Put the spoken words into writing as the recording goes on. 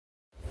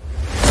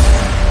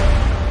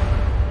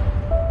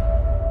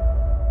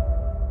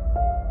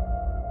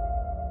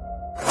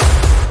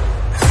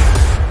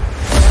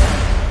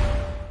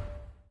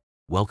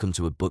Welcome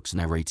to a book's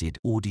narrated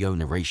audio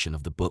narration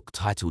of the book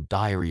titled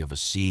Diary of a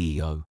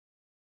CEO,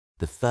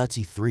 The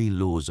 33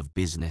 Laws of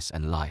Business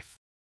and Life.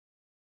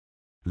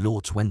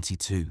 Law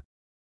 22.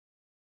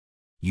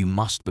 You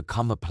must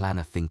become a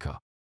planner thinker.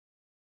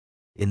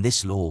 In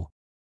this law,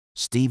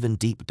 Stephen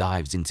deep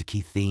dives into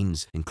key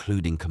themes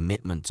including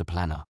commitment to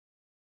planner,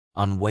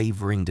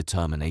 unwavering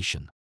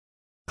determination,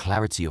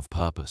 clarity of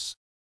purpose,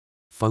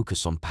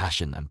 focus on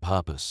passion and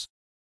purpose,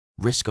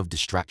 risk of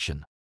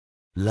distraction,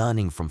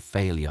 learning from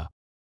failure,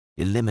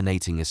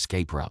 eliminating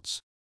escape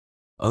routes,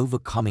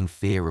 overcoming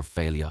fear of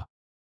failure,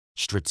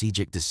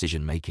 strategic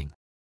decision-making,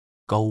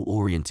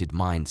 goal-oriented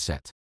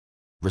mindset,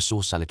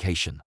 resource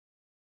allocation,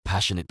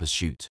 passionate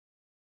pursuit,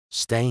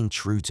 staying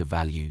true to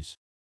values,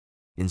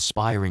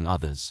 inspiring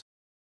others,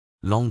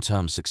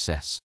 long-term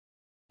success,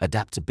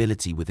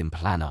 adaptability within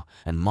planner,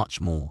 and much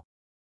more.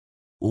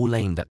 All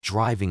aimed at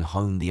driving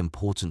home the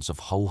importance of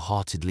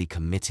wholeheartedly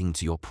committing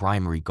to your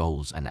primary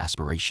goals and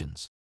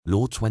aspirations.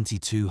 Law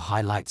 22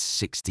 highlights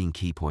 16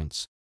 key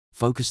points,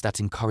 focused at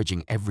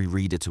encouraging every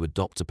reader to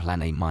adopt a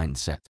Plan A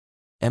mindset,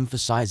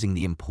 emphasizing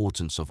the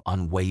importance of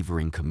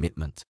unwavering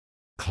commitment,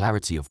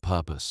 clarity of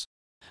purpose,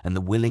 and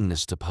the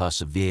willingness to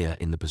persevere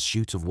in the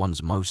pursuit of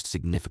one's most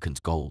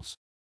significant goals.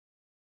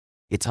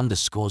 It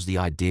underscores the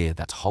idea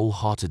that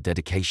wholehearted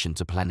dedication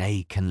to Plan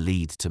A can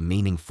lead to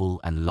meaningful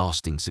and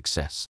lasting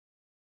success.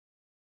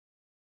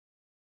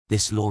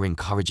 This law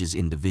encourages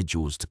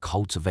individuals to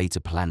cultivate a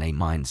Plan A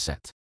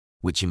mindset,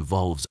 which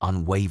involves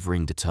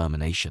unwavering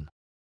determination,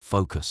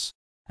 focus,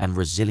 and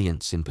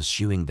resilience in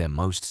pursuing their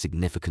most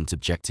significant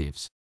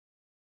objectives.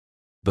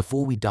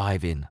 Before we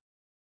dive in,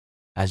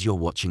 as you're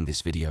watching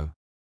this video,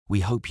 we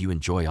hope you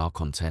enjoy our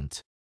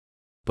content.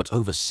 But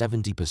over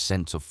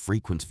 70% of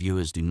frequent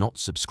viewers do not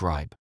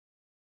subscribe.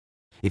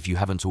 If you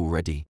haven't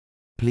already,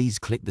 please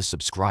click the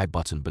subscribe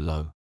button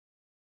below.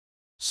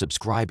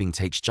 Subscribing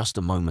takes just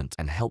a moment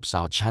and helps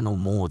our channel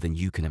more than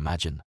you can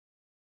imagine.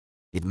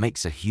 It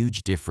makes a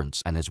huge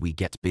difference, and as we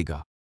get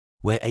bigger,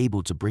 we're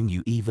able to bring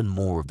you even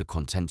more of the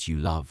content you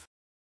love.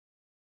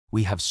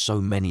 We have so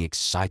many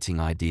exciting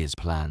ideas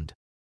planned.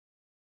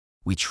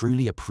 We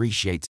truly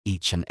appreciate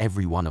each and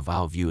every one of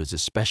our viewers,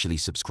 especially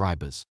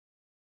subscribers.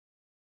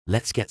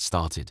 Let's get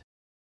started.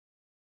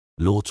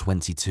 Law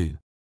 22.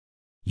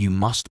 You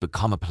must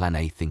become a Plan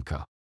A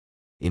thinker.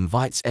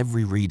 Invites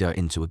every reader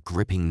into a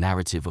gripping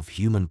narrative of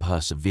human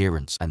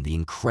perseverance and the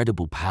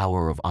incredible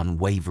power of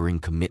unwavering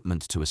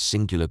commitment to a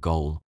singular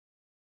goal.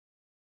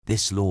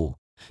 This law,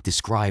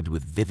 described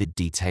with vivid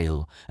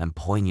detail and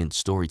poignant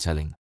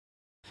storytelling,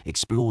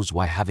 explores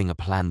why having a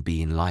Plan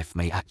B in life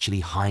may actually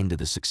hinder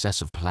the success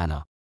of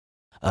planner,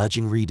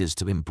 urging readers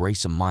to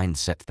embrace a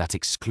mindset that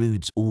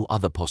excludes all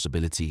other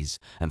possibilities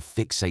and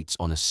fixates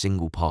on a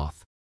single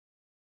path.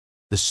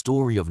 The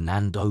story of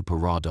Nando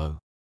Parrado,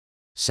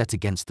 set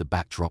against the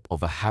backdrop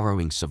of a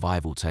harrowing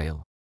survival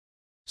tale,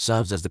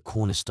 serves as the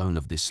cornerstone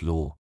of this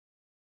law.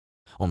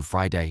 On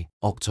Friday,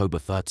 October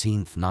 13,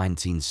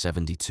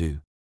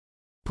 1972,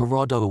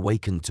 Parrado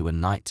awakened to a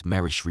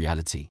nightmarish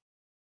reality.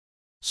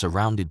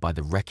 Surrounded by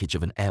the wreckage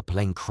of an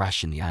airplane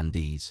crash in the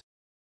Andes,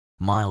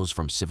 miles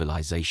from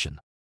civilization.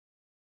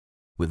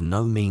 With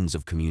no means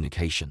of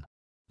communication,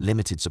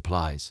 limited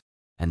supplies,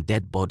 and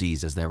dead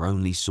bodies as their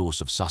only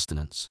source of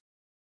sustenance,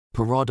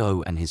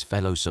 Parrado and his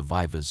fellow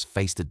survivors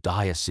faced a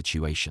dire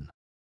situation.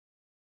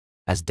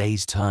 As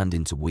days turned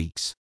into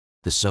weeks,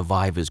 the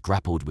survivors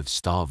grappled with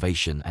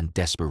starvation and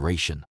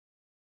desperation.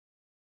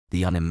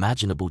 The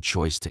unimaginable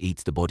choice to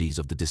eat the bodies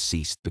of the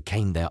deceased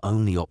became their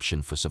only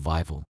option for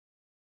survival.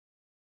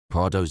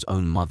 Parrado's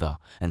own mother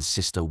and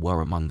sister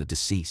were among the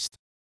deceased,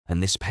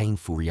 and this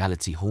painful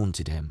reality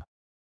haunted him.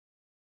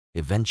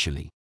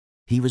 Eventually,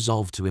 he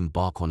resolved to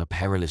embark on a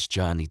perilous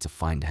journey to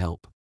find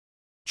help,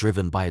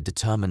 driven by a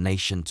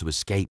determination to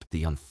escape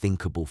the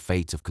unthinkable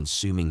fate of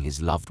consuming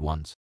his loved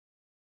ones.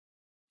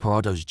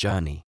 Parrado's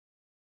journey,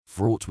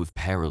 fraught with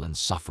peril and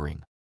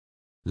suffering,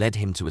 led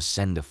him to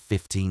ascend a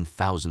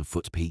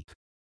 15,000-foot peak,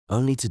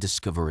 only to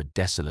discover a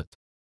desolate,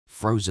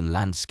 frozen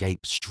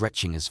landscape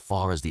stretching as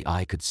far as the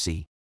eye could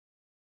see.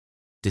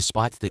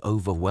 Despite the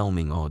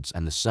overwhelming odds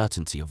and the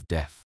certainty of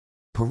death,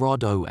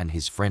 Parrado and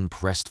his friend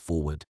pressed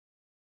forward,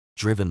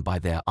 driven by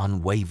their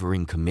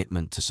unwavering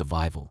commitment to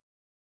survival.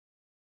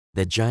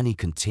 Their journey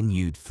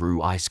continued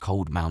through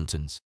ice-cold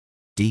mountains,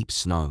 deep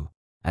snow,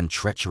 and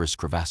treacherous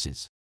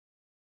crevasses.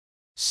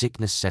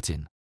 Sickness set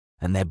in,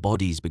 and their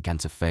bodies began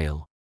to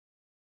fail.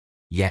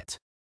 Yet,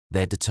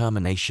 their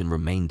determination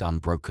remained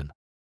unbroken.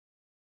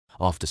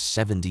 After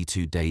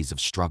 72 days of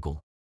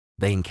struggle,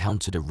 they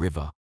encountered a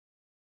river,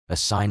 a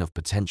sign of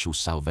potential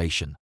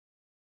salvation.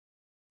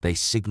 They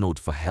signaled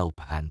for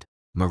help and,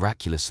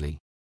 miraculously,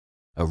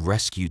 a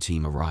rescue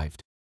team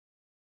arrived.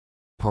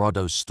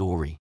 Parrado's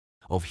story,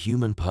 of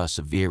human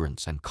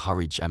perseverance and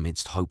courage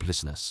amidst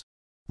hopelessness,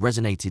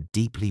 resonated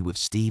deeply with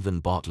Stephen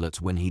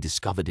Bartlett when he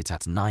discovered it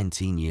at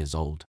 19 years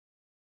old.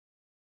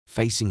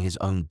 Facing his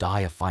own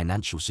dire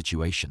financial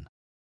situation,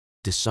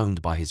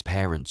 disowned by his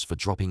parents for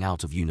dropping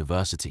out of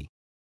university,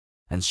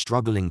 and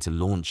struggling to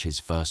launch his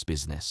first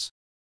business,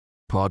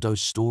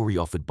 Prado's story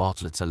offered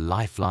Bartlett a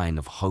lifeline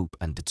of hope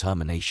and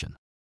determination.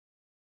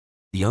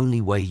 The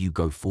only way you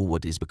go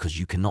forward is because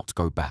you cannot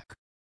go back.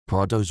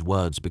 Prado's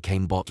words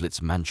became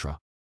Bartlett's mantra.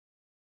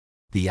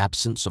 The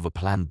absence of a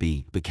plan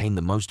B became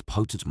the most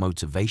potent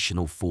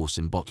motivational force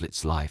in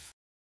Bartlett's life.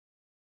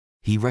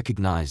 He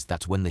recognized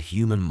that when the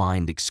human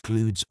mind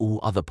excludes all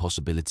other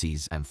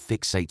possibilities and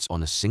fixates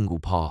on a single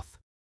path,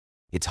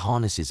 it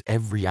harnesses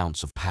every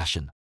ounce of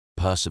passion,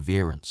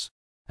 perseverance,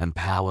 and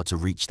power to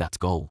reach that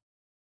goal.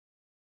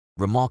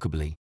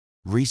 Remarkably,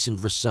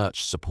 recent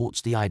research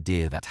supports the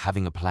idea that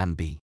having a plan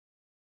B,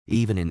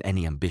 even in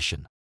any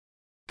ambition,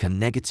 can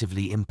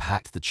negatively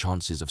impact the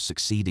chances of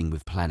succeeding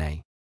with plan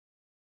A.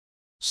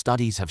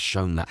 Studies have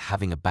shown that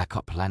having a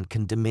backup plan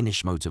can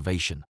diminish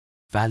motivation,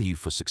 value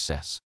for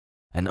success,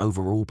 and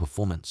overall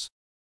performance.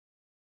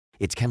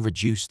 It can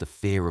reduce the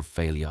fear of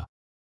failure,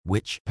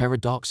 which,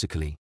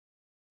 paradoxically,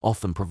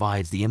 often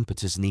provides the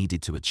impetus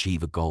needed to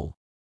achieve a goal.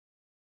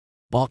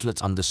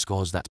 Bartlett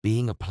underscores that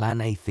being a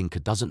plan A thinker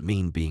doesn't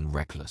mean being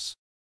reckless.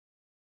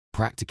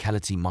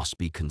 Practicality must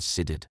be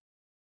considered,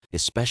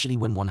 especially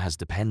when one has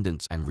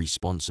dependents and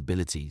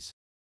responsibilities.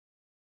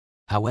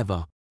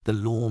 However, the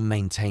law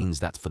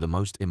maintains that for the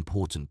most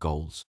important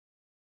goals,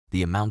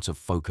 the amount of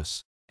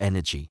focus,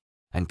 energy,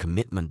 and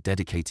commitment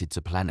dedicated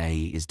to plan A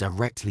is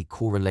directly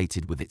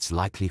correlated with its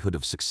likelihood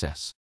of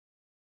success.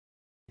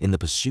 In the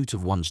pursuit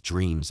of one's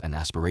dreams and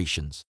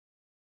aspirations,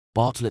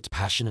 Bartlett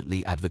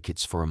passionately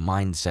advocates for a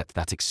mindset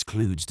that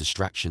excludes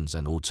distractions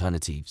and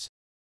alternatives,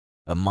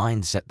 a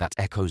mindset that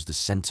echoes the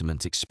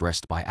sentiment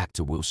expressed by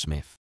actor Will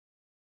Smith.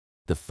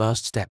 The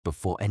first step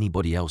before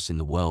anybody else in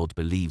the world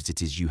believes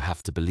it is, you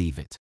have to believe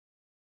it.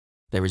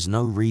 There is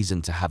no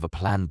reason to have a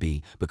plan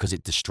B because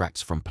it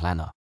distracts from plan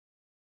A.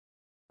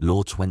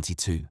 Law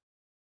 22.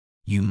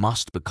 You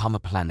must become a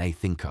plan A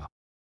thinker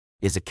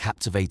is a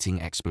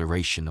captivating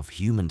exploration of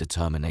human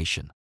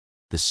determination,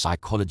 the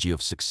psychology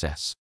of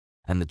success,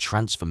 and the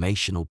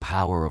transformational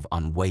power of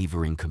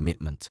unwavering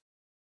commitment.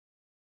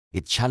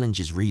 It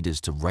challenges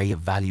readers to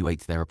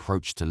re-evaluate their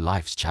approach to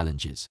life's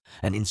challenges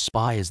and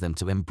inspires them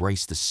to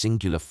embrace the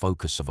singular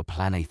focus of a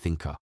plan A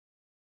thinker.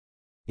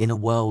 In a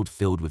world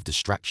filled with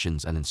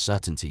distractions and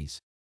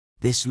uncertainties,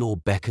 this law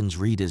beckons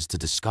readers to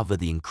discover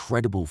the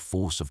incredible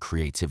force of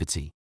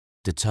creativity,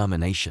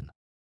 determination,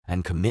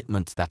 and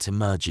commitment that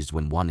emerges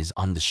when one is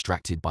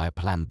undistracted by a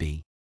plan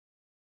B.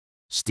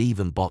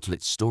 Stephen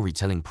Bartlett's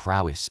storytelling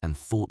prowess and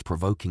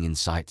thought-provoking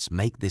insights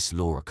make this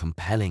law a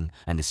compelling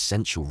and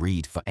essential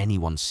read for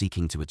anyone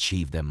seeking to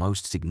achieve their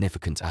most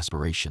significant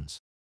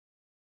aspirations.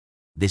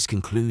 This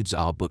concludes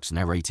our book's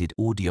narrated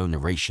audio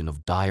narration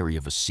of Diary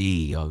of a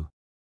CEO,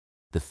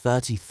 The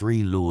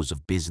 33 Laws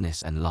of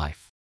Business and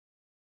Life.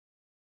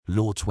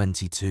 Law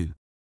 22.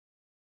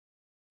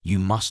 You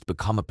must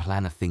become a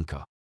plan A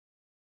thinker.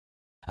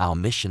 Our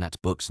mission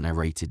at Books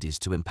Narrated is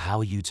to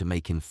empower you to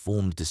make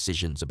informed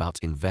decisions about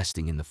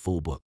investing in the full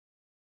book.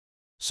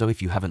 So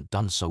if you haven't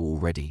done so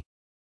already,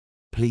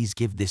 please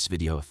give this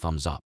video a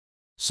thumbs up,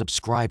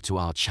 subscribe to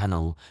our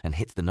channel, and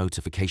hit the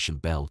notification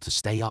bell to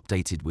stay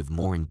updated with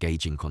more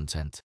engaging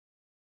content.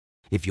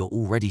 If you're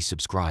already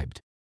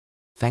subscribed,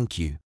 thank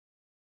you.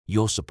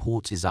 Your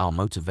support is our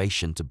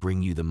motivation to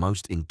bring you the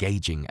most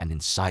engaging and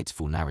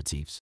insightful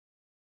narratives.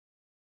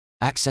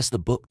 Access the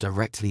book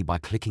directly by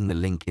clicking the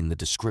link in the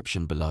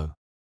description below.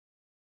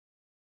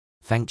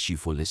 Thanks you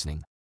for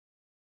listening.